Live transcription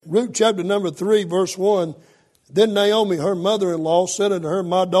Ruth chapter number 3, verse 1. Then Naomi, her mother-in-law, said unto her,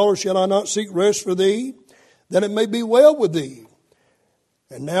 My daughter, shall I not seek rest for thee, that it may be well with thee?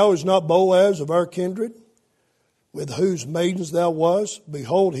 And now is not Boaz of our kindred, with whose maidens thou wast?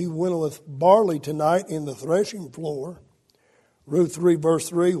 Behold, he winnoweth barley tonight in the threshing floor. Ruth 3, verse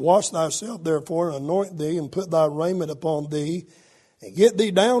 3, Wash thyself therefore, and anoint thee, and put thy raiment upon thee, and get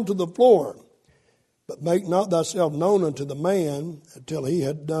thee down to the floor. But make not thyself known unto the man until he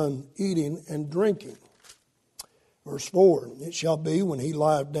had done eating and drinking. Verse 4, It shall be when he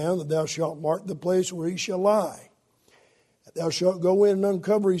lieth down that thou shalt mark the place where he shall lie. And thou shalt go in and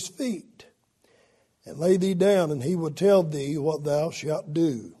uncover his feet, and lay thee down, and he will tell thee what thou shalt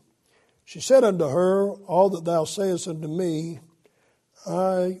do. She said unto her, All that thou sayest unto me,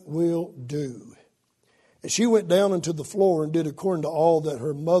 I will do. And she went down into the floor and did according to all that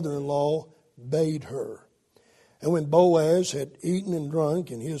her mother-in-law bade her. And when Boaz had eaten and drunk,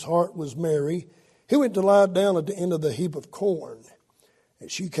 and his heart was merry, he went to lie down at the end of the heap of corn.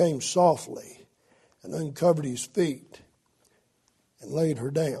 And she came softly and uncovered his feet and laid her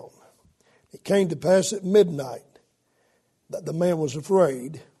down. It came to pass at midnight that the man was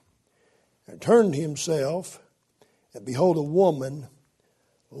afraid and turned himself, and behold, a woman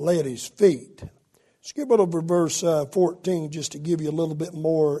lay at his feet. Skip it over verse 14 just to give you a little bit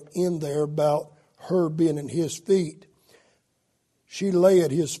more in there about her being at his feet. She lay at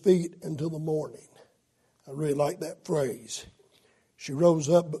his feet until the morning. I really like that phrase. She rose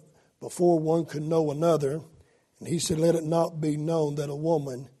up before one could know another, and he said, Let it not be known that a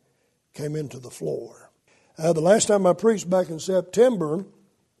woman came into the floor. The last time I preached back in September,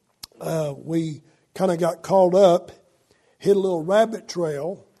 we kind of got caught up, hit a little rabbit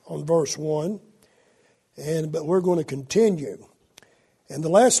trail on verse 1, but we're going to continue. And the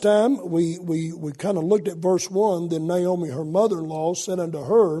last time we kind of looked at verse 1, then Naomi, her mother-in-law, said unto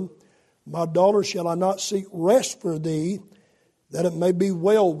her, My daughter, shall I not seek rest for thee, that it may be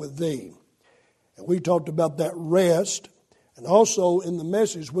well with thee? And we talked about that rest. And also in the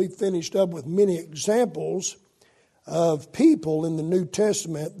message, we finished up with many examples of people in the New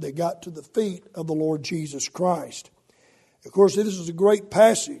Testament that got to the feet of the Lord Jesus Christ. Of course, this is a great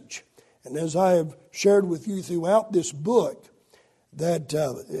passage. And as I have shared with you throughout this book, that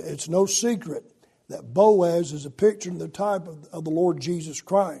it's no secret that Boaz is a picture and the type of the Lord Jesus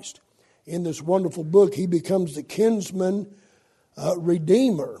Christ. In this wonderful book, he becomes the kinsman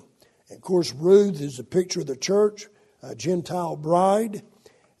redeemer. And of course, Ruth is a picture of the church, a Gentile bride.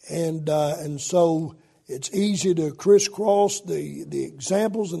 And so it's easy to crisscross the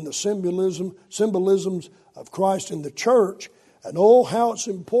examples and the symbolisms of Christ in the church. And oh, how it's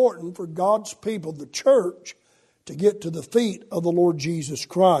important for God's people, the church, to get to the feet of the Lord Jesus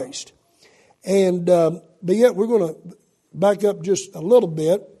Christ. And but yet we're going to back up just a little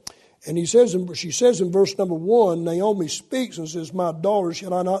bit. And she says in verse number 1, Naomi speaks and says, My daughter,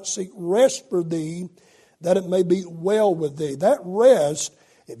 shall I not seek rest for thee, that it may be well with thee? That rest,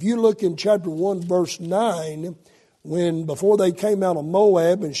 if you look in chapter 1, verse 9, before they came out of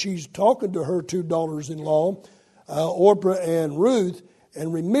Moab, and she's talking to her two daughters-in-law, Orpah and Ruth,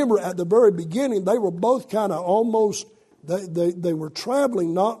 and remember at the very beginning, they were both kind of almost, they were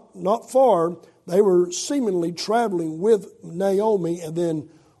traveling not far. They were seemingly traveling with Naomi, and then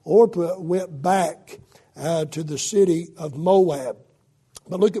Orpah went back to the city of Moab.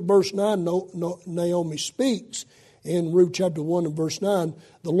 But look at verse 9. Naomi speaks in Ruth chapter 1 and verse 9.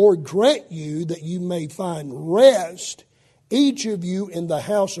 The Lord grant you that you may find rest, each of you in the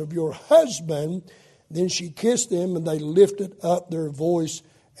house of your husband. Then she kissed them, and they lifted up their voice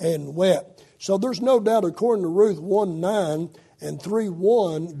and wept. So there's no doubt, according to Ruth 1:9 and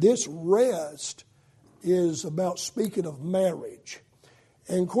 3:1, this rest is about speaking of marriage.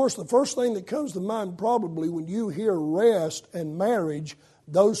 And of course, the first thing that comes to mind probably when you hear rest and marriage,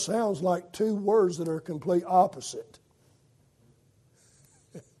 those sounds like two words that are complete opposite.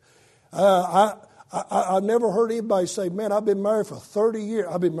 I've never heard anybody say, man, I've been married for 30 years.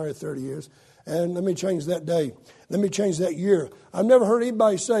 I've been married 30 years. And let me change that day. Let me change that year. I've never heard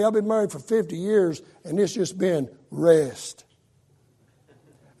anybody say, I've been married for 50 years, and it's just been rest.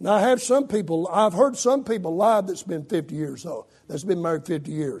 Now, I've heard some people live that's been 50 years old, that's been married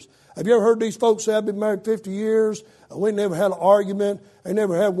 50 years. Have you ever heard these folks say, I've been married 50 years, and we never had an argument, they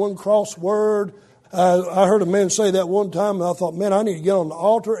never had one cross word? I heard a man say that one time, and I thought, man, I need to get on the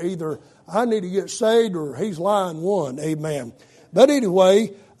altar. Either I need to get saved or he's lying one. Amen. But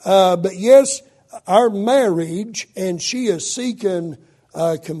anyway, but yes, our marriage, and she is seeking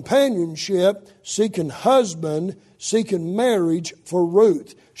companionship, seeking husband, seeking marriage for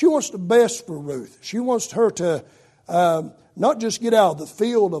Ruth. She wants the best for Ruth. She wants her to not just get out of the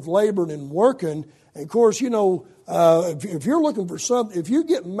field of laboring and working. And of course, if you're looking for something, if you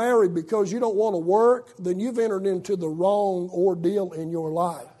get married because you don't want to work, then you've entered into the wrong ordeal in your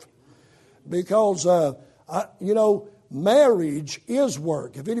life. Because, marriage is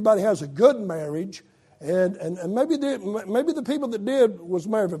work. If anybody has a good marriage, and maybe the people that did was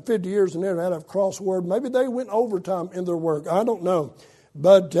married for 50 years and never had a crossword, maybe they went overtime in their work. I don't know.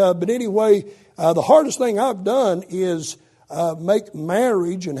 But anyway, the hardest thing I've done is make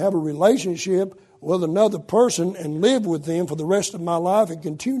marriage and have a relationship with another person and live with them for the rest of my life and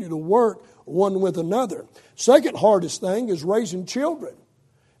continue to work one with another. Second hardest thing is raising children.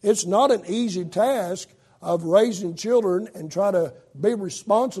 It's not an easy task of raising children and try to be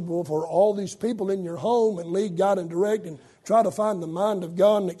responsible for all these people in your home and lead, guide, and direct and try to find the mind of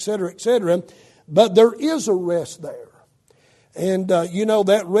God, and et cetera, et cetera. But there is a rest there. And,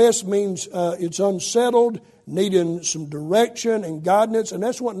 that rest means it's unsettled, needing some direction and guidance. And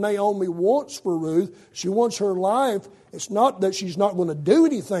that's what Naomi wants for Ruth. She wants her life. It's not that she's not going to do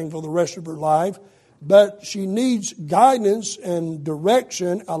anything for the rest of her life, but she needs guidance and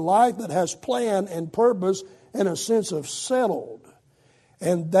direction, a life that has plan and purpose and a sense of settled.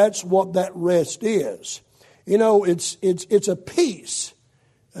 And that's what that rest is. It's a peace,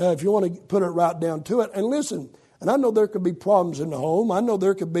 if you want to put it right down to it. And listen, and I know there could be problems in the home. I know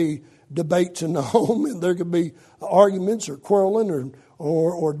there could be debates in the home, and there could be arguments or quarreling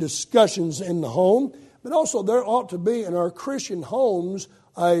or discussions in the home. But also there ought to be in our Christian homes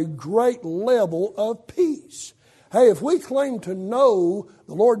a great level of peace. Hey, if we claim to know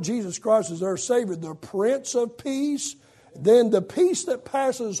the Lord Jesus Christ as our Savior, the Prince of Peace, then the peace that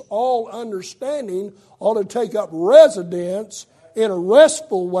passes all understanding ought to take up residence in a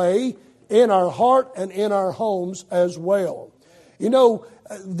restful way in our heart and in our homes as well.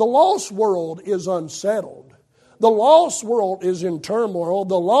 The lost world is unsettled. The lost world is in turmoil.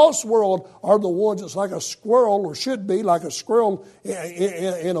 The lost world are the ones that's like a squirrel, or should be like a squirrel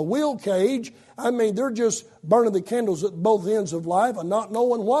in a wheel cage. I mean, they're just burning the candles at both ends of life and not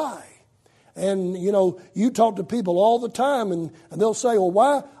knowing why. And, you talk to people all the time and they'll say, well,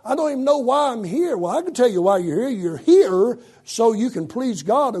 why? I don't even know why I'm here. Well, I can tell you why you're here. You're here so you can please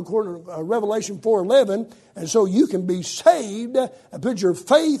God according to Revelation 4:11. And so you can be saved and put your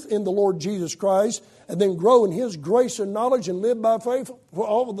faith in the Lord Jesus Christ and then grow in His grace and knowledge and live by faith for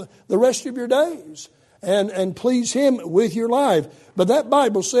all of the rest of your days and please Him with your life. But that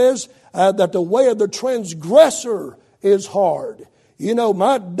Bible says that the way of the transgressor is hard.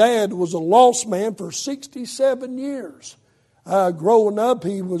 My dad was a lost man for 67 years. Growing up,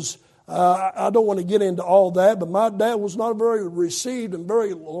 he was, I don't want to get into all that, but my dad was not a very received and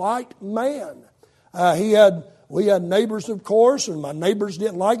very liked man. We had neighbors, of course, and my neighbors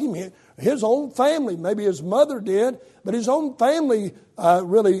didn't like him. His own family, maybe his mother did, but his own family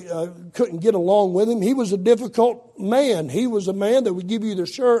really couldn't get along with him. He was a difficult man. He was a man that would give you the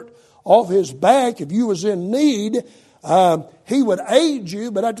shirt off his back if you was in need. He would aid you,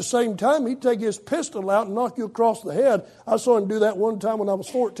 but at the same time, he'd take his pistol out and knock you across the head. I saw him do that one time when I was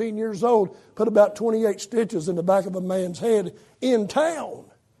 14 years old, put about 28 stitches in the back of a man's head in town.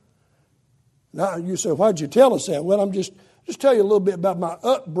 Now, you say, why'd you tell us that? Well, I'm just tell you a little bit about my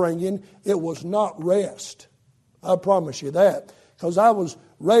upbringing. It was not rest. I promise you that. Because I was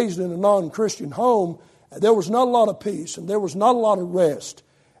raised in a non-Christian home. There was not a lot of peace and there was not a lot of rest.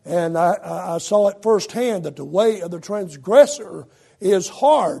 And I saw it firsthand that the way of the transgressor is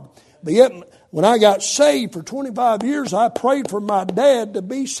hard. But yet, when I got saved for 25 years, I prayed for my dad to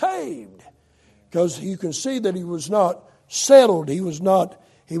be saved. Because you can see that he was not settled. He was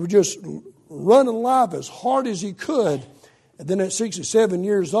just running life as hard as he could. And then at 67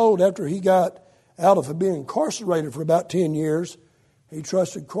 years old, after he got out of being incarcerated for about 10 years, he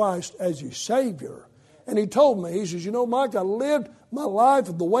trusted Christ as his Savior. And he told me, he says, Mike, I lived my life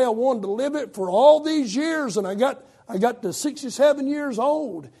the way I wanted to live it for all these years, and I got to 67 years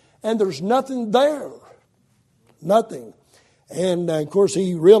old, and there's nothing there. Nothing. And, of course,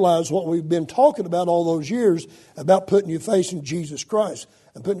 he realized what we've been talking about all those years about putting your faith in Jesus Christ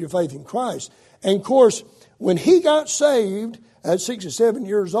and putting your faith in Christ. And, of course, when he got saved at 67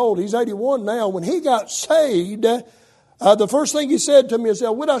 years old, he's 81 now, when he got saved, the first thing he said to me is, I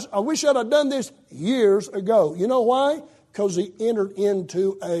wish I'd have done this years ago. You know why? Because he entered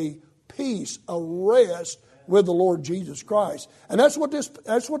into a peace, a rest with the Lord Jesus Christ. And that's what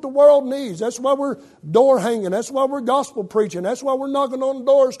the world needs. That's why we're door hanging. That's why we're gospel preaching. That's why we're knocking on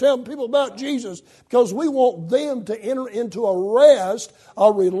doors telling people about Jesus. Because we want them to enter into a rest,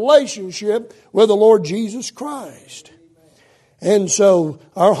 a relationship with the Lord Jesus Christ. And so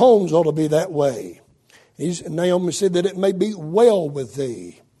our homes ought to be that way. Naomi said that it may be well with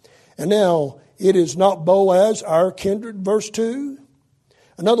thee. And now, it is not Boaz, our kindred, verse 2.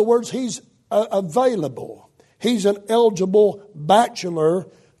 In other words, he's available. He's an eligible bachelor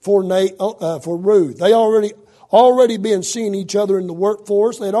for Ruth. They already been seeing each other in the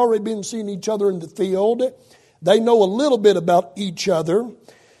workforce. They'd already been seeing each other in the field. They know a little bit about each other.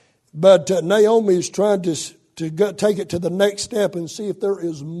 But Naomi is trying to take it to the next step and see if there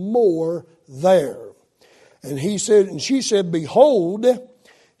is more there. And she said, behold,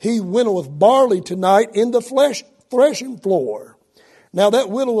 he winnoweth barley tonight in the threshing floor. Now that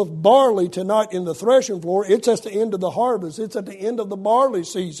winnoweth barley tonight in the threshing floor, it's at the end of the harvest. It's at the end of the barley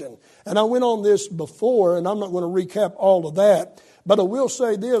season. And I went on this before, and I'm not going to recap all of that. But I will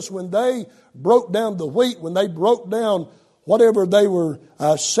say this, when they broke down the wheat, when they broke down whatever they were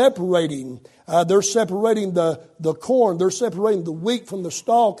separating, they're separating the corn, they're separating the wheat from the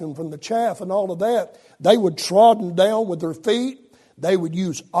stalk and from the chaff and all of that. They would trod them down with their feet. They would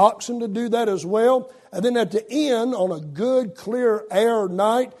use oxen to do that as well. And then at the end, on a good, clear air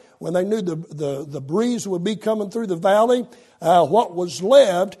night, when they knew the breeze would be coming through the valley, what was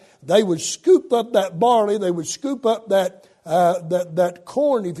left, they would scoop up that barley, they would scoop up that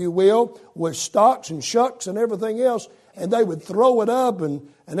corn, if you will, with stalks and shucks and everything else, and they would throw it up. And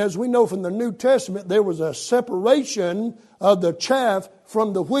as we know from the New Testament, there was a separation of the chaff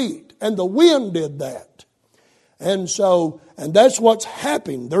from the wheat, and the wind did that. And that's what's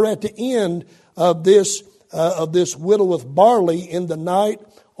happening. They're at the end of this widow with barley in the night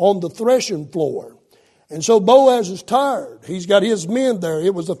on the threshing floor. And so Boaz is tired. He's got his men there.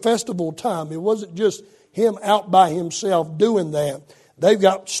 It was a festival time. It wasn't just him out by himself doing that. They've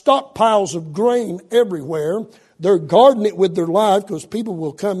got stockpiles of grain everywhere. They're guarding it with their life because people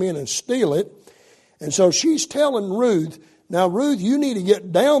will come in and steal it. And so she's telling Ruth, now Ruth, you need to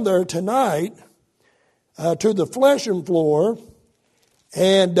get down there tonight to the threshing floor.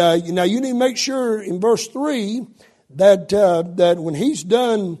 And now you need to make sure in verse 3 that when he's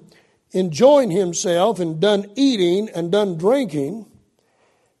done enjoying himself and done eating and done drinking,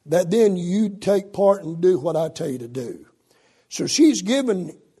 that then you take part and do what I tell you to do. So she's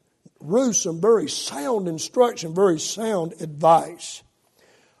given Ruth some very sound instruction, very sound advice.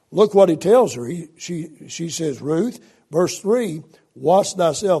 Look what he tells her. She says, Ruth, verse 3, wash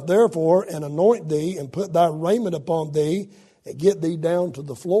thyself therefore and anoint thee and put thy raiment upon thee and get thee down to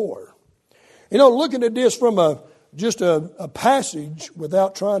the floor. You know, looking at this from just a passage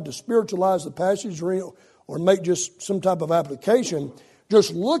without trying to spiritualize the passage or make just some type of application,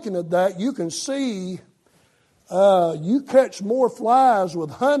 just looking at that, you can see you catch more flies with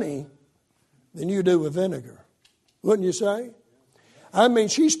honey than you do with vinegar. Wouldn't you say? I mean,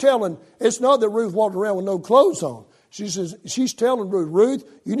 she's telling, it's not that Ruth walked around with no clothes on. She's telling Ruth,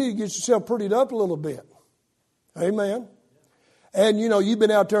 you need to get yourself prettied up a little bit. Amen. And you know, you've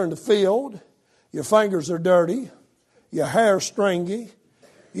been out there in the field. Your fingers are dirty. Your hair's stringy.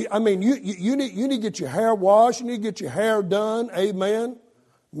 You need to get your hair washed. You need to get your hair done. Amen.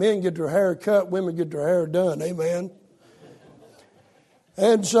 Men get their hair cut. Women get their hair done. Amen.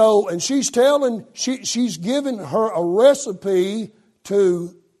 And she's giving her a recipe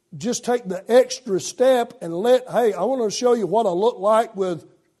to just take the extra step and I want to show you what I look like with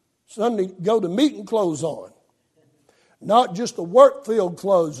Sunday go to meeting clothes on. Not just the work field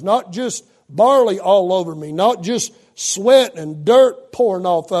clothes, not just barley all over me, not just sweat and dirt pouring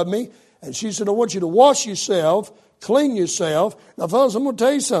off of me. And she said, I want you to wash yourself, clean yourself. Now, fellas, I'm going to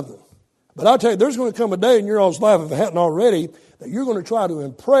tell you something. But I'll tell you, there's going to come a day in your all's life, if it hadn't already, that you're going to try to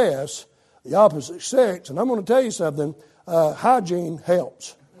impress the opposite sex. And I'm going to tell you something, hygiene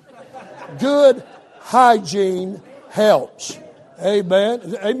helps. Good hygiene helps.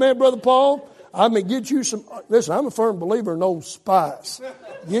 Amen. Amen, Brother Paul. I mean, get you some, listen, I'm a firm believer in Old Spice.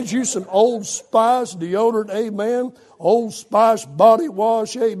 Get you some Old Spice deodorant, amen. Old Spice body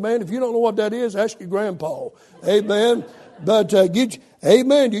wash, amen. If you don't know what that is, ask your grandpa, amen. But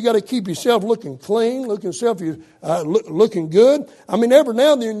amen, you got to keep yourself looking clean, looking good. I mean, every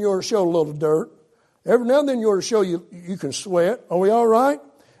now and then you ought to show a little dirt. Every now and then you ought to show you can sweat. Are we all right?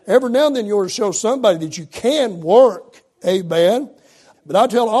 Every now and then you ought to show somebody that you can work, amen. But I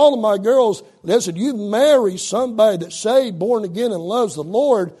tell all of my girls, listen, you marry somebody that's saved, born again, and loves the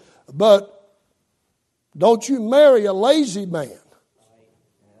Lord, but don't you marry a lazy man.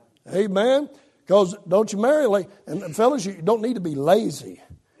 Amen? Because don't you marry, and fellas, you don't need to be lazy.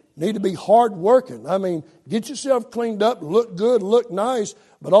 You need to be hard working. I mean, get yourself cleaned up, look good, look nice,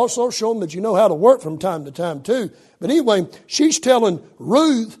 but also show them that you know how to work from time to time too. But anyway, she's telling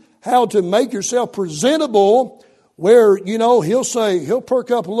Ruth how to make yourself presentable where, he'll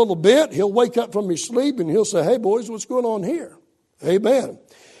perk up a little bit. He'll wake up from his sleep and he'll say, hey, boys, what's going on here? Amen.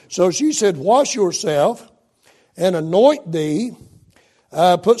 So she said, wash yourself and anoint thee.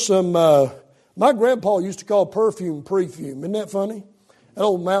 Put some, my grandpa used to call perfume. Isn't that funny? That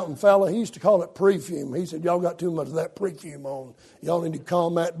old mountain fella, he used to call it perfume. He said, y'all got too much of that perfume on. Y'all need to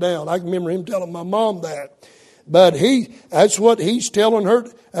calm that down. I can remember him telling my mom that. But that's what he's telling her.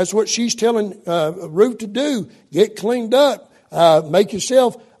 That's what she's telling Ruth to do. Get cleaned up. Make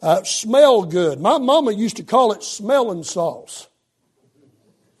yourself smell good. My mama used to call it smelling sauce.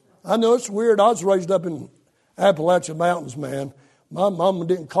 I know it's weird. I was raised up in Appalachian Mountains, man. My mama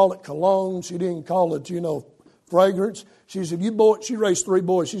didn't call it cologne. She didn't call it, fragrance. She said, she raised 3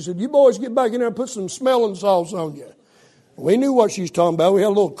 boys. She said, you boys get back in there and put some smelling salts on you. We knew what she's talking about. We had a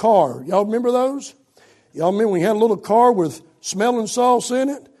little car. Y'all remember those? Y'all remember we had a little car with smelling salts in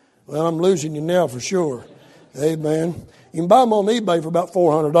it? Well, I'm losing you now for sure. Amen. You can buy them on eBay for about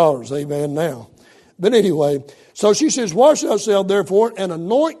 $400. Amen now. But anyway, so she says, wash thyself therefore and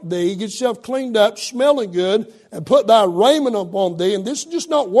anoint thee, get yourself cleaned up, smelling good, and put thy raiment upon thee. And this is just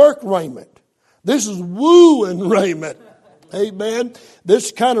not work raiment. This is wooing raiment. Amen.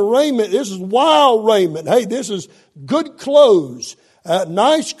 This kind of raiment, this is wild raiment. Hey, this is good clothes,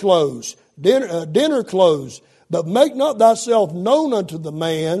 nice clothes, dinner clothes. But make not thyself known unto the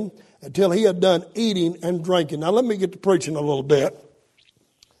man until he had done eating and drinking. Now let me get to preaching a little bit.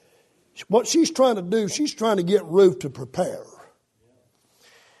 What she's trying to do, she's trying to get Ruth to prepare.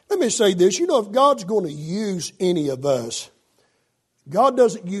 Let me say this. If God's going to use any of us, God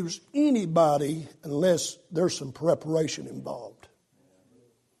doesn't use anybody unless there's some preparation involved.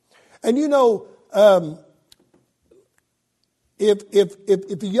 And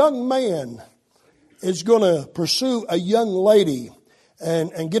if a young man is going to pursue a young lady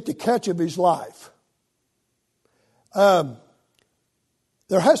and get the catch of his life,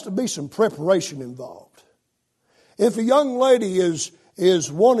 there has to be some preparation involved. If a young lady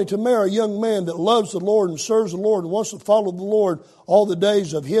is wanting to marry a young man that loves the Lord and serves the Lord and wants to follow the Lord all the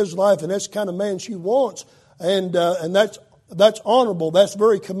days of his life, and that's the kind of man she wants, and that's honorable, that's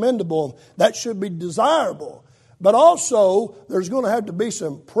very commendable, that should be desirable. But also, there's going to have to be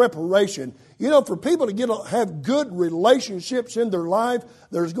some preparation. For people to have good relationships in their life,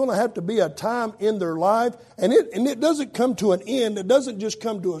 there's going to have to be a time in their life. And it doesn't come to an end. It doesn't just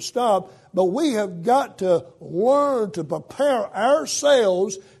come to a stop. But we have got to learn to prepare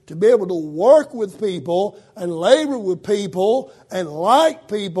ourselves to be able to work with people and labor with people and like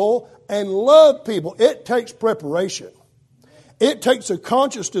people and love people. It takes preparation. It takes a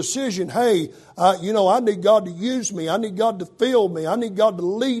conscious decision. Hey, I need God to use me. I need God to fill me. I need God to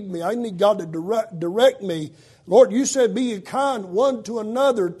lead me. I need God to direct me. Lord, you said be ye kind one to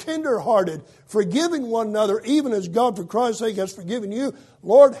another, tenderhearted, forgiving one another, even as God for Christ's sake has forgiven you.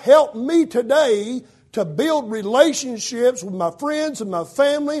 Lord, help me today to build relationships with my friends and my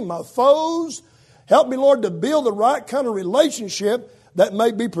family, my foes. Help me, Lord, to build the right kind of relationship that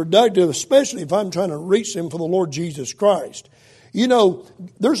may be productive, especially if I'm trying to reach them for the Lord Jesus Christ.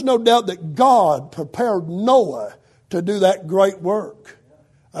 There's no doubt that God prepared Noah to do that great work,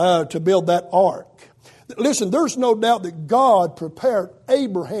 to build that ark. Listen, there's no doubt that God prepared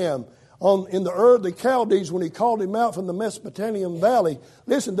Abraham in the Ur of the Chaldees when he called him out from the Mesopotamian valley.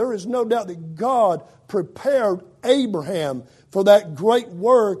 Listen, there is no doubt that God prepared Abraham for that great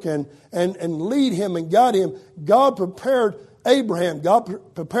work and lead him and guide him. God prepared Abraham.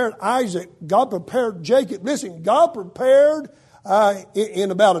 God prepared Isaac. God prepared Jacob. Listen, God prepared in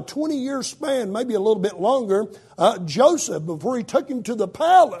about a 20-year span, maybe a little bit longer, Joseph, before he took him to the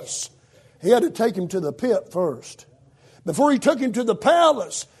palace. He had to take him to the pit first. Before he took him to the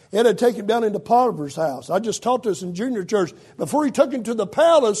palace, he had to take him down into Potiphar's house. I just taught this in junior church. Before he took him to the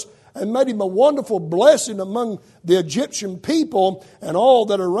palace and made him a wonderful blessing among the Egyptian people and all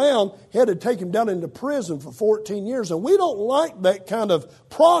that are around, he had to take him down into prison for 14 years. And we don't like that kind of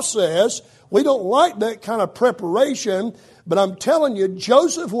process. We don't like that kind of preparation. But I'm telling you,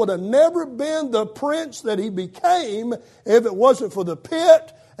 Joseph would have never been the prince that he became if it wasn't for the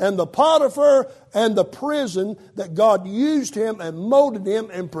pit and the Potiphar and the prison that God used him and molded him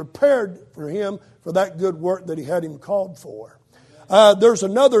and prepared for him for that good work that he had him called for. There's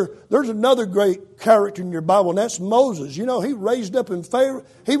another great character in your Bible, and that's Moses. He was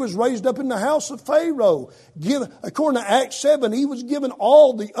raised up in the house of Pharaoh. According to Acts 7, he was given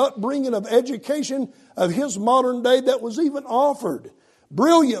all the upbringing of education of his modern day that was even offered.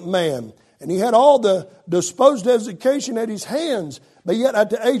 Brilliant man. And he had all the disposed education at his hands. But yet at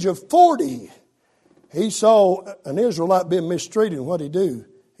the age of 40, he saw an Israelite being mistreated. And what did he do?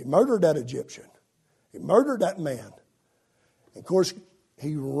 He murdered that Egyptian. He murdered that man. Of course,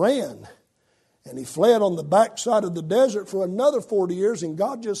 he ran and he fled on the backside of the desert for another 40 years. And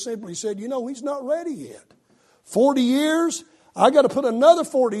God just simply said, he's not ready yet. 40 years, I got to put another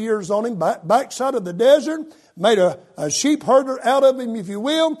 40 years on him backside of the desert. Made a sheep herder out of him, if you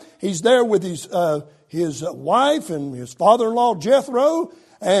will. He's there with his wife and his father-in-law Jethro.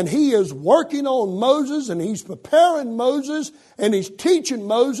 And he is working on Moses, and he's preparing Moses, and he's teaching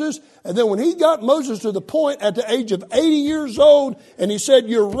Moses. And then when he got Moses to the point at the age of 80 years old, and he said,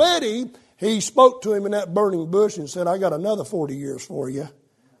 "You're ready," he spoke to him in that burning bush and said, "I got another 40 years for you,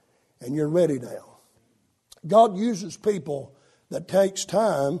 and you're ready now." God uses people that takes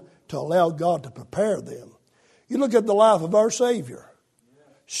time to allow God to prepare them. You look at the life of our Savior.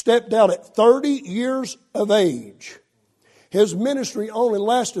 Stepped out at 30 years of age. His ministry only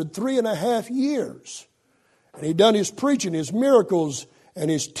lasted 3.5 years. And he done his preaching, his miracles, and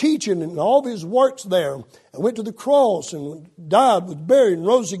his teaching, and all of his works there. And went to the cross and died, was buried, and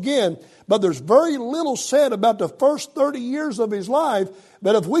rose again. But there's very little said about the first 30 years of his life.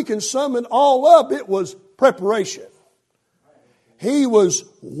 But if we can sum it all up, it was preparation. He was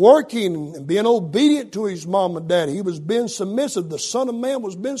working and being obedient to his mom and dad. He was being submissive. The Son of Man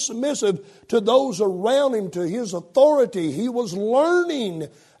was being submissive to those around him, to his authority. He was learning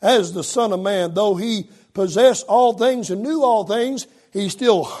as the Son of Man. Though he possessed all things and knew all things, he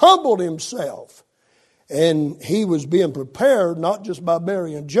still humbled himself. And he was being prepared not just by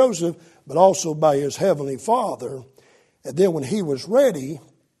Mary and Joseph, but also by his heavenly Father. And then when he was ready,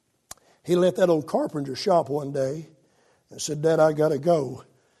 he left that old carpenter shop one day and said, "Dad, I got to go.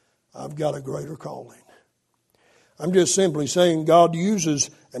 I've got a greater calling." I'm just simply saying God uses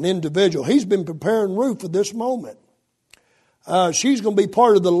an individual. He's been preparing Ruth for this moment. She's going to be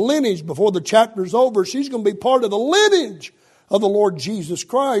part of the lineage before the chapter's over. She's going to be part of the lineage of the Lord Jesus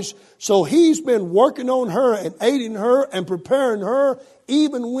Christ. So he's been working on her and aiding her and preparing her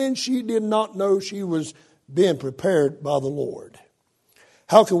even when she did not know she was being prepared by the Lord.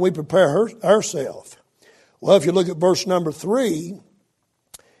 How can we prepare ourselves? Well, if you look at verse number 3,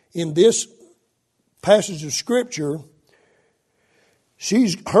 in this passage of Scripture,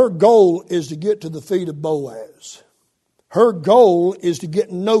 her goal is to get to the feet of Boaz. Her goal is to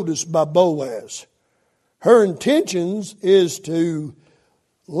get noticed by Boaz. Her intentions is to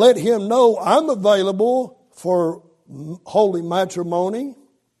let him know, I'm available for holy matrimony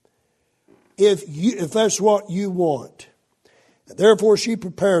if that's what you want. Therefore, she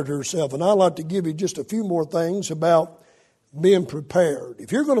prepared herself. And I'd like to give you just a few more things about being prepared.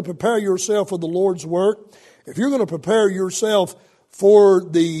 If you're going to prepare yourself for the Lord's work, if you're going to prepare yourself for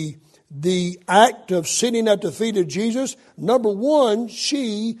the act of sitting at the feet of Jesus, number one,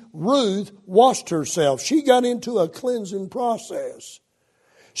 Ruth, washed herself. She got into a cleansing process.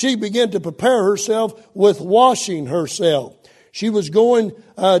 She began to prepare herself with washing herself. She was going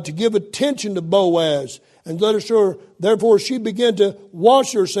to give attention to Boaz. And therefore she began to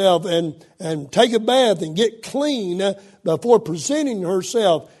wash herself and take a bath and get clean before presenting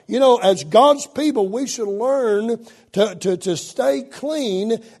herself. As God's people, we should learn to stay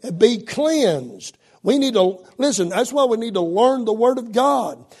clean and be cleansed. We need to, listen, that's why we need to learn the Word of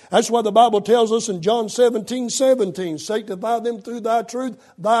God. That's why the Bible tells us in John 17:17, sanctify them through thy truth.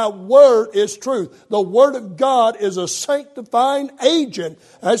 Thy Word is truth. The Word of God is a sanctifying agent.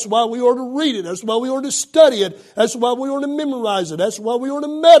 That's why we ought to read it. That's why we ought to study it. That's why we ought to memorize it. That's why we ought to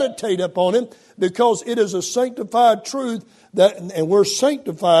meditate upon it, because it is a sanctified truth and we're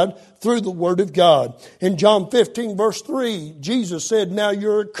sanctified through the Word of God. In John 15 verse 3, Jesus said, "Now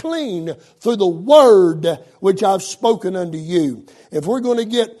you're clean through the Word which I've spoken unto you." If we're going to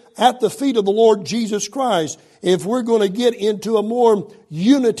get at the feet of the Lord Jesus Christ, if we're going to get into a more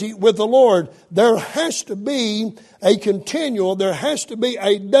unity with the Lord, there has to be a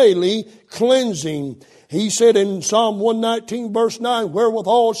daily cleansing. He said in Psalm 119 verse 9,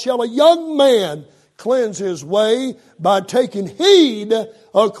 "Wherewithal shall a young man cleanse his way? By taking heed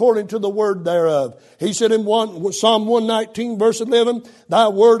according to the word thereof." He said in Psalm 119 verse 11, "Thy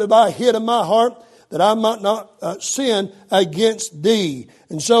word have I hid in my heart, that I might not sin against thee."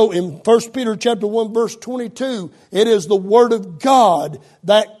 And so in 1 Peter chapter 1 verse 22, it is the Word of God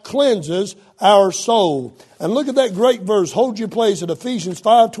that cleanses our soul. And look at that great verse. Hold your place at Ephesians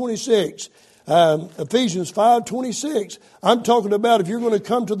 5:26. Ephesians 5:26. I'm talking about if you're going to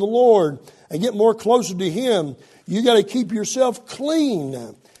come to the Lord and get more closer to Him, you got to keep yourself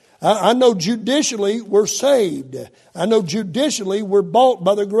clean. I know judicially we're saved. I know judicially we're bought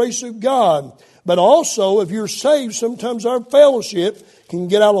by the grace of God. But also, if you're saved, sometimes our fellowship can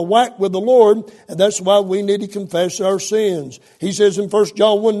get out of whack with the Lord, and that's why we need to confess our sins. He says in 1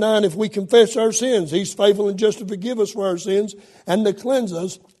 John 1:9, if we confess our sins, He's faithful and just to forgive us for our sins and to cleanse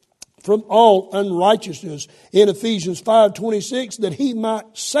us from all unrighteousness. In Ephesians 5:26, that He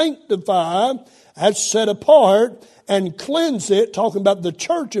might sanctify, as set apart, and cleanse it, talking about the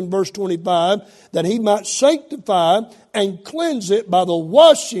church in verse 25, that He might sanctify and cleanse it by the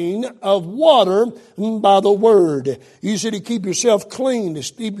washing of water and by the Word. You see, to keep yourself clean,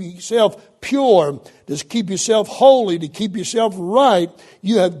 to keep yourself pure, to keep yourself holy, to keep yourself right,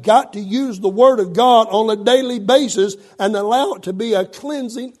 you have got to use the Word of God on a daily basis and allow it to be a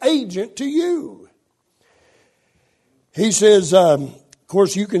cleansing agent to you. He says, of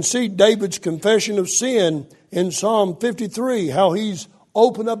course, you can see David's confession of sin in Psalm 53, how he's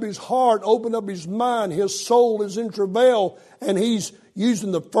opened up his heart, opened up his mind, his soul is in travail, and he's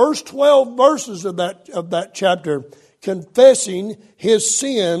using the first 12 verses of that chapter, confessing his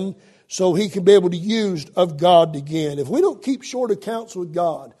sin so he can be able to use of God again. If we don't keep short accounts with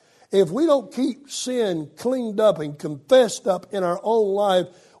God, if we don't keep sin cleaned up and confessed up in our own life,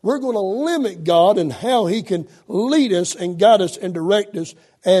 we're going to limit God and how He can lead us and guide us and direct us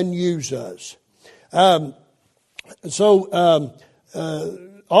and use us.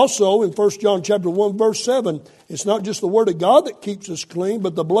 Also in 1 John chapter 1 verse 7, it's not just the Word of God that keeps us clean,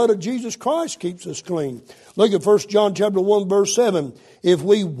 but the blood of Jesus Christ keeps us clean. Look at 1 John chapter 1 verse 7. If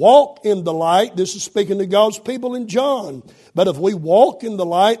we walk in the light, this is speaking to God's people in John, but if we walk in the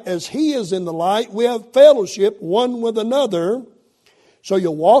light as He is in the light, we have fellowship one with another. So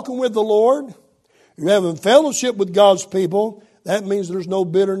you're walking with the Lord, you're having fellowship with God's people. That means there's no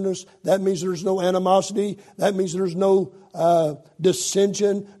bitterness. That means there's no animosity. That means there's no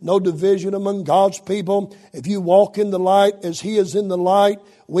dissension, no division among God's people. If you walk in the light as He is in the light,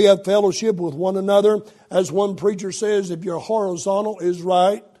 we have fellowship with one another. As one preacher says, if your horizontal is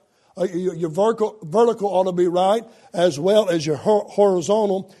right, your vertical ought to be right, as well as your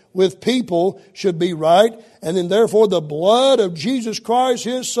horizontal with people should be right. And then therefore the blood of Jesus Christ,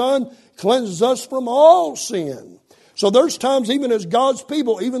 His Son, cleanses us from all sin. So there's times even as God's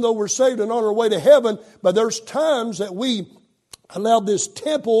people, even though we're saved and on our way to heaven, but there's times that we allow this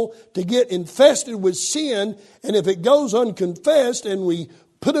temple to get infested with sin. And if it goes unconfessed and we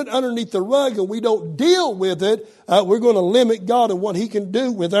put it underneath the rug and we don't deal with it, we're going to limit God and what He can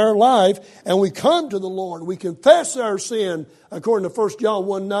do with our life. And we come to the Lord. We confess our sin. According to 1 John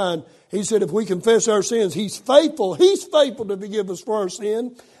 1:9, He said if we confess our sins, He's faithful. He's faithful to forgive us for our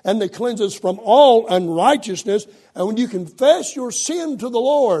sin and to cleanse us from all unrighteousness. And when you confess your sin to the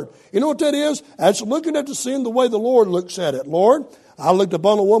Lord, you know what that is? That's looking at the sin the way the Lord looks at it. Lord, I looked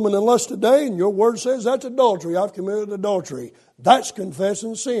upon a woman in lust today, and your word says that's adultery. I've committed adultery. That's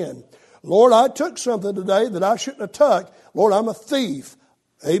confessing sin. Lord, I took something today that I shouldn't have took. Lord, I'm a thief.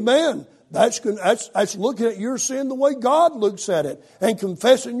 Amen. That's looking at your sin the way God looks at it and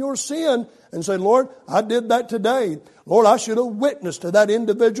confessing your sin and say, Lord, I did that today. Lord, I should have witnessed to that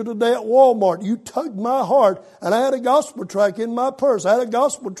individual today at Walmart. You tugged my heart, and I had a gospel tract in my purse. I had a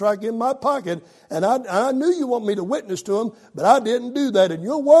gospel tract in my pocket, and I knew you want me to witness to him, but I didn't do that. And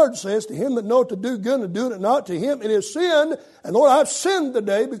your word says, to him that knoweth to do good and doeth it not, to him it is sin. And Lord, I've sinned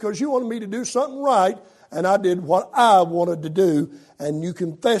today because you wanted me to do something right, and I did what I wanted to do, and you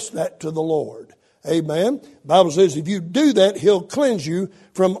confess that to the Lord. Amen. The Bible says if you do that, He'll cleanse you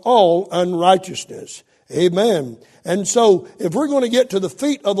from all unrighteousness. Amen. And so if we're going to get to the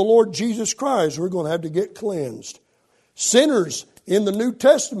feet of the Lord Jesus Christ, we're going to have to get cleansed. Sinners in the New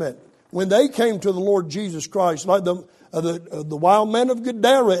Testament, when they came to the Lord Jesus Christ, like the wild man of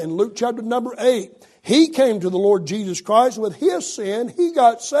Gadara in Luke chapter number 8, he came to the Lord Jesus Christ with his sin. He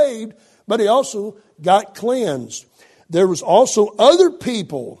got saved, but he also got cleansed. There was also other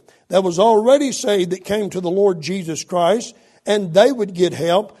people that was already saved that came to the Lord Jesus Christ, and they would get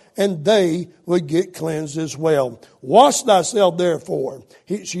help, and they would get cleansed as well. Wash thyself therefore.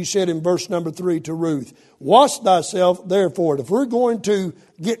 She said in verse number 3 to Ruth, wash thyself therefore. If we're going to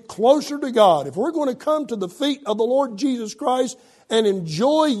get closer to God, if we're going to come to the feet of the Lord Jesus Christ and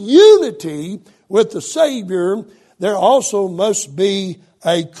enjoy unity with the Savior, there also must be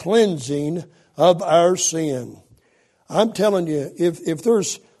a cleansing of our sin. I'm telling you, if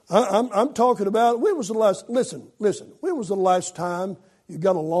there's, I'm talking about, when was the last, listen, when was the last time you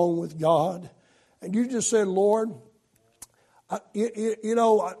got along with God and you just said, Lord, I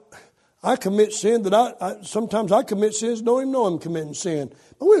commit sin that sometimes I commit sins, don't even know I'm committing sin.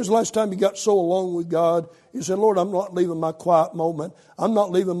 But when was the last time you got so along with God, you said, Lord, I'm not leaving my quiet moment. I'm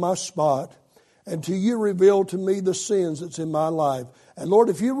not leaving my spot. until you reveal to me the sins that's in my life. And Lord,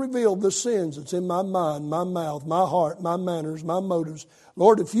 if you reveal the sins that's in my mind, my mouth, my heart, my manners, my motives,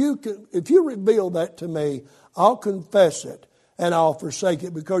 Lord, if you reveal that to me, I'll confess it and I'll forsake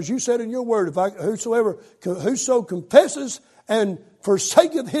it. Because you said in your word, whoso confesses and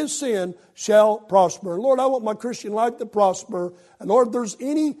forsaketh his sin shall prosper. Lord, I want my Christian life to prosper. And Lord, if there's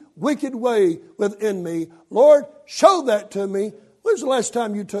any wicked way within me, Lord, show that to me. When's the last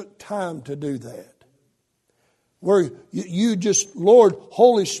time you took time to do that? Where you just, Lord,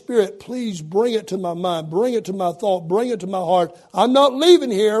 Holy Spirit, please bring it to my mind, bring it to my thought, bring it to my heart. I'm not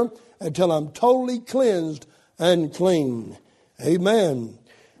leaving here until I'm totally cleansed and clean. Amen.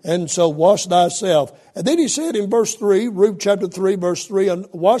 And so wash thyself. And then he said in verse 3, Ruth chapter 3, verse 3,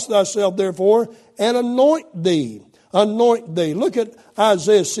 wash thyself therefore and anoint thee. Anoint thee. Look at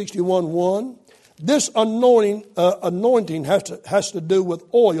Isaiah 61:1. This anointing has to do with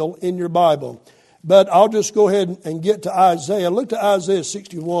oil in your Bible. But I'll just go ahead and get to Isaiah. Look to Isaiah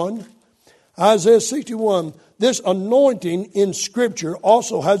 61. Isaiah 61. This anointing in Scripture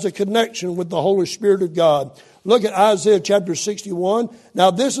also has a connection with the Holy Spirit of God. Look at Isaiah chapter 61.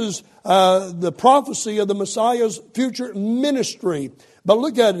 Now this is the prophecy of the Messiah's future ministry. But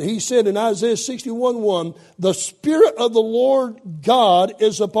look at it. He said in Isaiah 61:1, the Spirit of the Lord God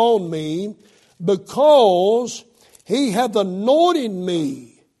is upon me, because He hath anointed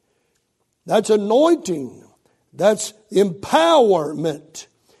me. That's anointing. That's empowerment.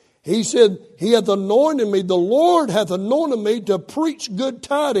 He said, He hath anointed me. The Lord hath anointed me to preach good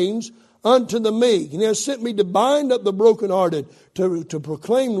tidings unto the meek. And He has sent me to bind up the brokenhearted, to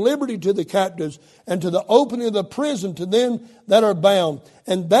proclaim liberty to the captives, and to the opening of the prison to them that are bound.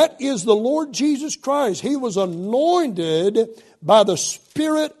 And that is the Lord Jesus Christ. He was anointed by the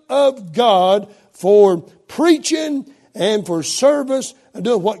Spirit of God for preaching and for service and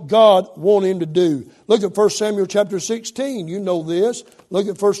doing what God wanted Him to do. Look at 1 Samuel chapter 16. You know this. Look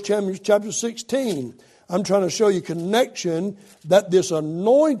at 1 Samuel chapter 16. I'm trying to show you connection that this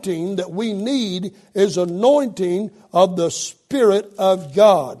anointing that we need is anointing of the Spirit of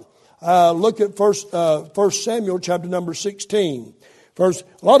God. Look at 1 Samuel chapter number 16. First,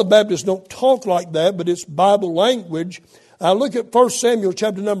 a lot of Baptists don't talk like that, but it's Bible language. Look at 1 Samuel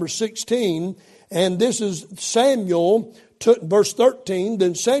chapter number 16. And this is Samuel, verse 13,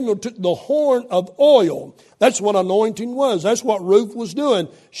 then Samuel took the horn of oil. That's what anointing was. That's what Ruth was doing.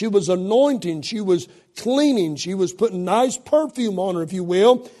 She was anointing. She was cleaning. She was putting nice perfume on her, if you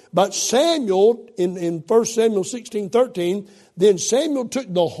will. But Samuel, in 1 Samuel 16:13, then Samuel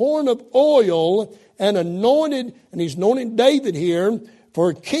took the horn of oil and anointed, and he's anointing David here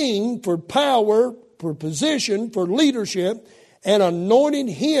for king, for power, for position, for leadership, and anointing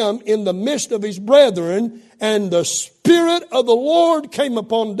him in the midst of his brethren. And the Spirit of the Lord came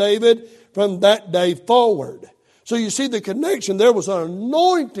upon David from that day forward. So you see the connection. There was an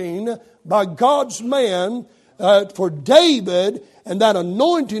anointing by God's man for David, and that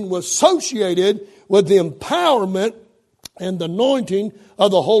anointing was associated with the empowerment and the anointing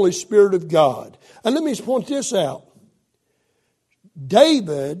of the Holy Spirit of God. And let me point this out.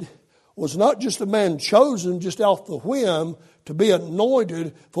 David was not just a man chosen just off the whim to be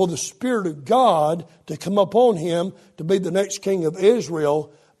anointed for the Spirit of God to come upon him to be the next king of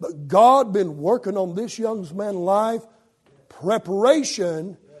Israel. But God been working on this young man's life,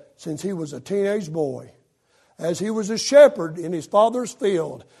 preparation, since he was a teenage boy. As he was a shepherd in his father's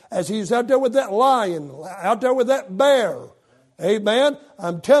field. As he's out there with that lion, out there with that bear. Amen.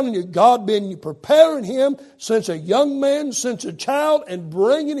 I'm telling you, God been preparing him since a young man, since a child, and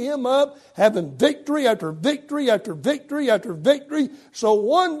bringing him up, having victory after victory after victory after victory. So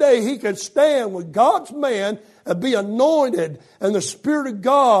one day he could stand with God's man and be anointed, and the Spirit of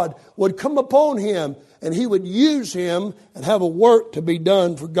God would come upon him, and he would use him and have a work to be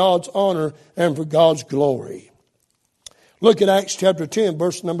done for God's honor and for God's glory. Look at Acts chapter 10,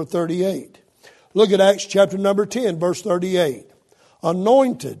 verse number 38. Look at Acts chapter number 10, verse 38.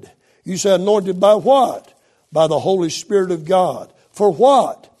 Anointed. You say anointed by what? By the Holy Spirit of God. For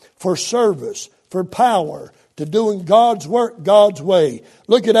what? For service, for power, to doing God's work God's way.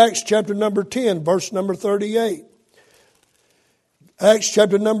 Look at Acts chapter number 10, verse number 38. Acts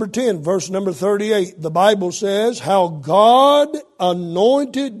chapter number 10, verse number 38. The Bible says, how God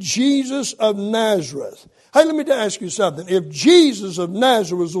anointed Jesus of Nazareth. Hey, let me ask you something. If Jesus of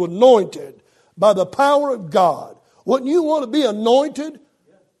Nazareth was anointed by the power of God, wouldn't you want to be anointed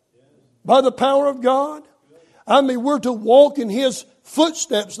by the power of God? I mean, we're to walk in His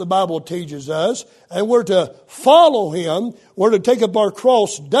footsteps, the Bible teaches us, and we're to follow Him. We're to take up our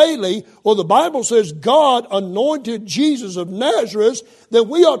cross daily. Well, the Bible says God anointed Jesus of Nazareth, that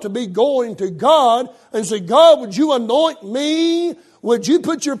we ought to be going to God and say, God, would you anoint me? Would you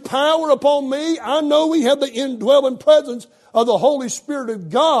put your power upon me? I know we have the indwelling presence of the Holy Spirit of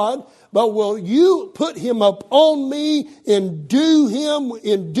God, but will you put Him up on me, endue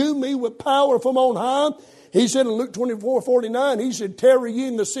me with power from on high? He said in Luke 24:49, He said, tarry ye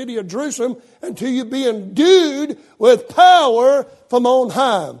in the city of Jerusalem until you be endued with power from on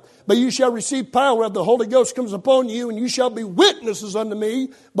high. But you shall receive power after the Holy Ghost comes upon you, and you shall be witnesses unto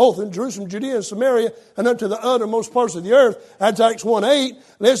me, both in Jerusalem, Judea, and Samaria, and unto the uttermost parts of the earth. That's Acts 1:8.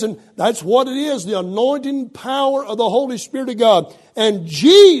 Listen, that's what it is, the anointing power of the Holy Spirit of God. And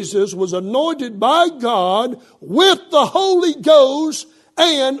Jesus was anointed by God with the Holy Ghost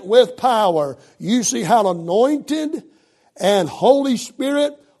and with power. You see how anointed and Holy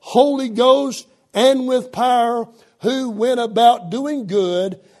Spirit, Holy Ghost, and with power, who went about doing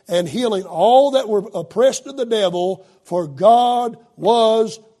good and healing all that were oppressed of the devil, for God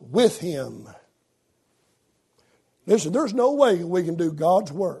was with him. Listen, there's no way we can do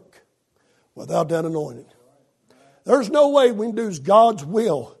God's work without that anointing. There's no way we can do God's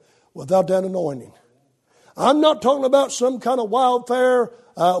will without that anointing. I'm not talking about some kind of wildfire,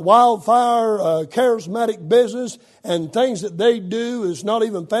 charismatic business and things that they do is not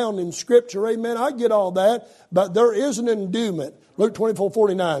even found in Scripture. Amen. I get all that, but there is an endowment. Luke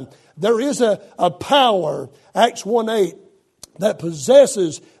 24:49. There is a power, Acts 1:8, that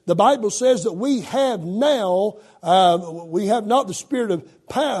possesses. The Bible says that we have now, we have not the spirit of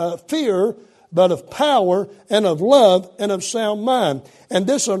fear, but of power and of love and of sound mind. And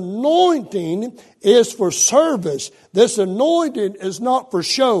this anointing is for service. This anointing is not for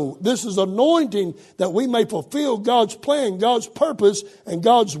show. This is anointing that we may fulfill God's plan, God's purpose, and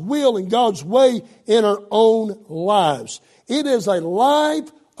God's will and God's way in our own lives. It is a life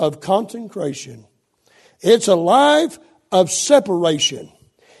of consecration. It's a life of separation.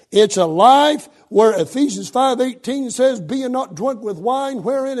 It's a life where Ephesians 5:18 says, be ye not drunk with wine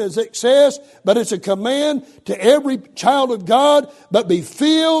wherein is excess, but it's a command to every child of God, but be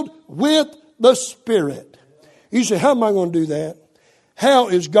filled with the Spirit. You say, how am I going to do that? How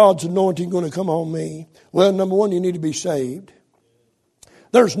is God's anointing going to come on me? Well, number one, you need to be saved.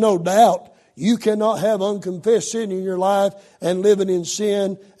 There's no doubt you cannot have unconfessed sin in your life and living in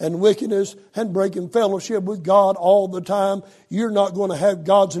sin and wickedness and breaking fellowship with God all the time. You're not going to have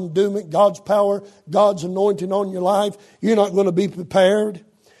God's endowment, God's power, God's anointing on your life. You're not going to be prepared.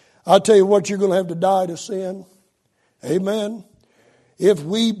 I'll tell you what, you're going to have to die to sin. Amen. If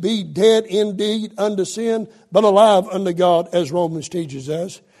we be dead indeed unto sin, but alive unto God, as Romans teaches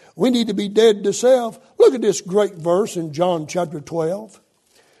us. We need to be dead to self. Look at this great verse in John chapter 12.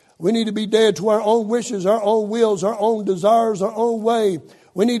 We need to be dead to our own wishes, our own wills, our own desires, our own way.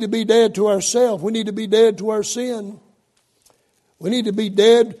 We need to be dead to ourselves. We need to be dead to our sin. We need to be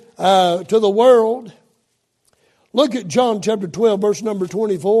dead to the world. Look at John chapter 12, verse number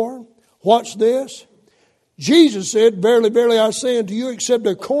 24. Watch this. Jesus said, verily, verily, I say unto you, except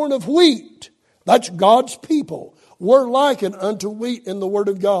a corn of wheat, that's God's people, were likened unto wheat in the word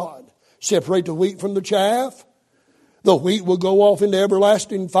of God. Separate the wheat from the chaff. The wheat will go off into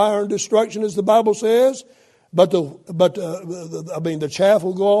everlasting fire and destruction, as the Bible says. But the chaff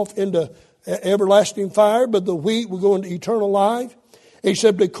will go off into everlasting fire, but the wheat will go into eternal life.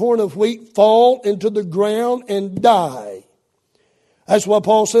 Except a corn of wheat fall into the ground and die. That's why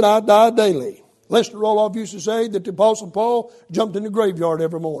Paul said, I die daily. Lester Roloff used to say that the Apostle Paul jumped in the graveyard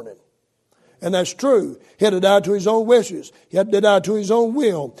every morning. And that's true. He had to die to his own wishes. He had to die to his own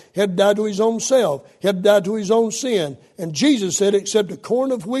will. He had to die to his own self. He had to die to his own sin. And Jesus said, except a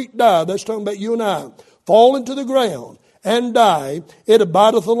corn of wheat die, that's talking about you and I, fall into the ground and die, it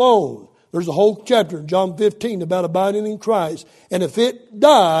abideth alone. There's a whole chapter in John 15 about abiding in Christ. And if it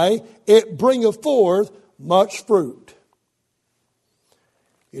die, it bringeth forth much fruit.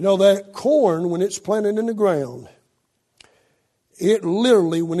 You know, that corn, when it's planted in the ground, it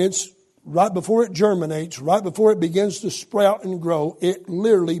literally, when it's right before it germinates, right before it begins to sprout and grow, it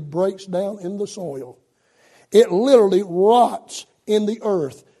literally breaks down in the soil. It literally rots in the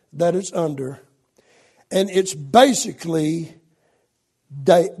earth that it's under. And it's basically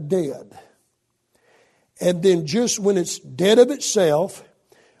dead. And then just when it's dead of itself,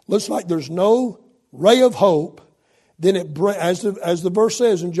 looks like there's no ray of hope, then it, as the verse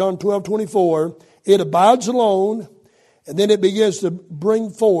says in John 12:24, it abides alone, and then it begins to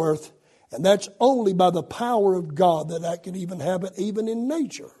bring forth. And that's only by the power of God that can even happen, even in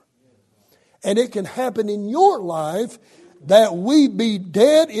nature. And it can happen in your life that we be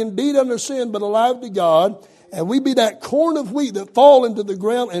dead indeed unto sin, but alive to God, and we be that corn of wheat that fall into the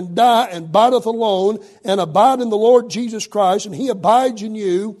ground and die and abideth alone, and abide in the Lord Jesus Christ, and He abides in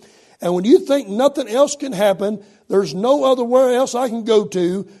you. And when you think nothing else can happen, there's no other where else I can go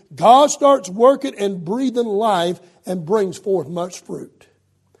to, God starts working and breathing life and brings forth much fruit.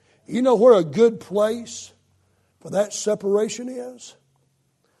 You know where a good place for that separation is?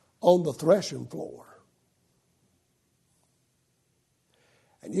 On the threshing floor.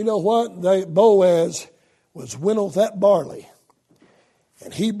 And you know what? Boaz was winnowing that barley.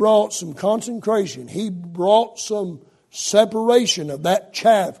 And he brought some consecration. He brought some separation of that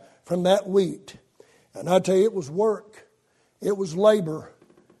chaff from that wheat. And I tell you, it was work. It was labor.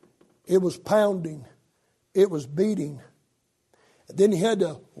 It was pounding. It was beating. And then he had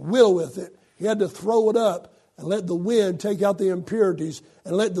to will with it. He had to throw it up and let the wind take out the impurities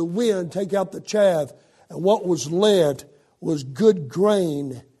and let the wind take out the chaff. And what was left was good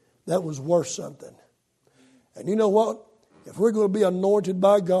grain that was worth something. And you know what? If we're going to be anointed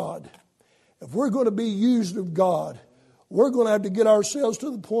by God, if we're going to be used of God, we're going to have to get ourselves to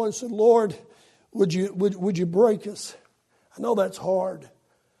the point and say, Lord, would you break us? I know that's hard.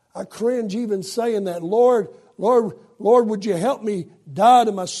 I cringe even saying that. Lord, would you help me die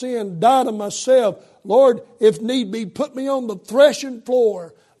to my sin, die to myself? Lord, if need be, put me on the threshing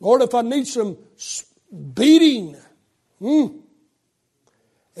floor. Lord, if I need some beating,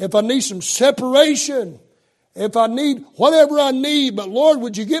 if I need some separation, if I need whatever I need, but Lord,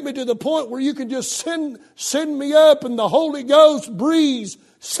 would you get me to the point where you can just send me up and the Holy Ghost breeze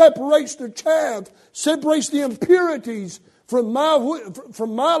separates the chaff, separates the impurities from my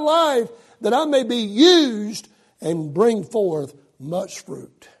life, that I may be used and bring forth much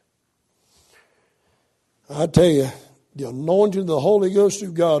fruit. I tell you, the anointing of the Holy Ghost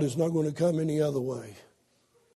of God is not going to come any other way.